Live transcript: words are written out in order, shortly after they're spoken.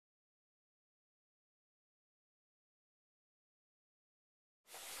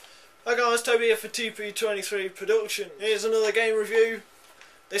Hi guys, Toby here for TP23 Production. Here's another game review,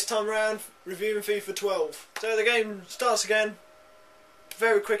 this time around reviewing FIFA 12. So the game starts again,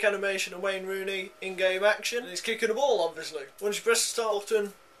 very quick animation of Wayne Rooney in-game action, and he's kicking the ball obviously. Once you press the start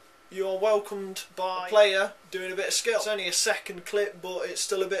button, you are welcomed by a player doing a bit of skill. It's only a second clip, but it's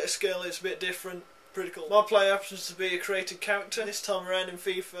still a bit of skill, it's a bit different. Pretty cool. My player happens to be a created character. This time around in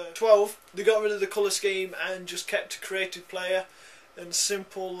FIFA 12, they got rid of the colour scheme and just kept a created player and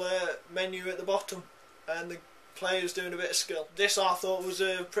simple menu at the bottom, and the player's doing a bit of skill. This I thought was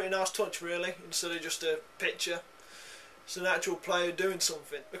a pretty nice touch really, instead of just a picture. It's an actual player doing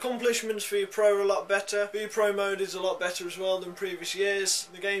something. Accomplishments for your pro are a lot better. For your pro mode is a lot better as well than previous years.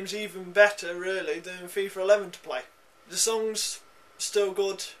 The game's even better really than FIFA 11 to play. The songs still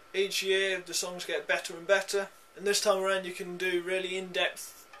good. Each year the songs get better and better, and this time around you can do really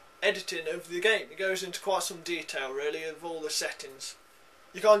in-depth editing of the game. It goes into quite some detail really of all the settings.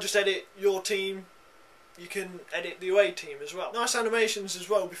 You can't just edit your team, you can edit the away team as well. Nice animations as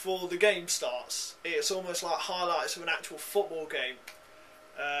well before the game starts. It's almost like highlights of an actual football game.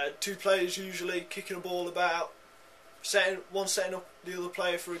 Two players usually kicking a ball about, one setting up the other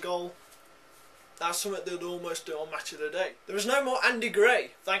player for a goal. That's something they'd almost do on Match of the Day. There is no more Andy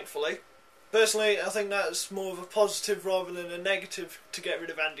Gray, thankfully. Personally, I think that's more of a positive rather than a negative to get rid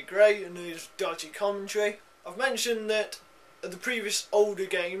of Andy Gray and his dodgy commentary. I've mentioned that the previous older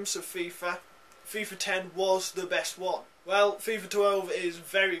games of FIFA, FIFA 10 was the best one. Well, FIFA 12 is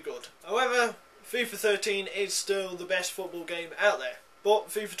very good. However, FIFA 13 is still the best football game out there. But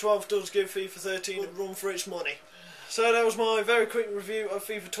FIFA 12 does give FIFA 13 a run for its money. So that was my very quick review of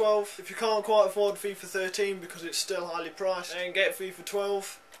FIFA 12. If you can't quite afford FIFA 13 because it's still highly priced, then get FIFA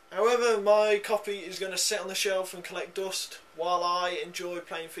 12. However, my copy is going to sit on the shelf and collect dust while I enjoy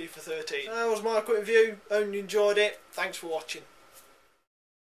playing FIFA 13. So that was my quick review. Hope you enjoyed it. Thanks for watching.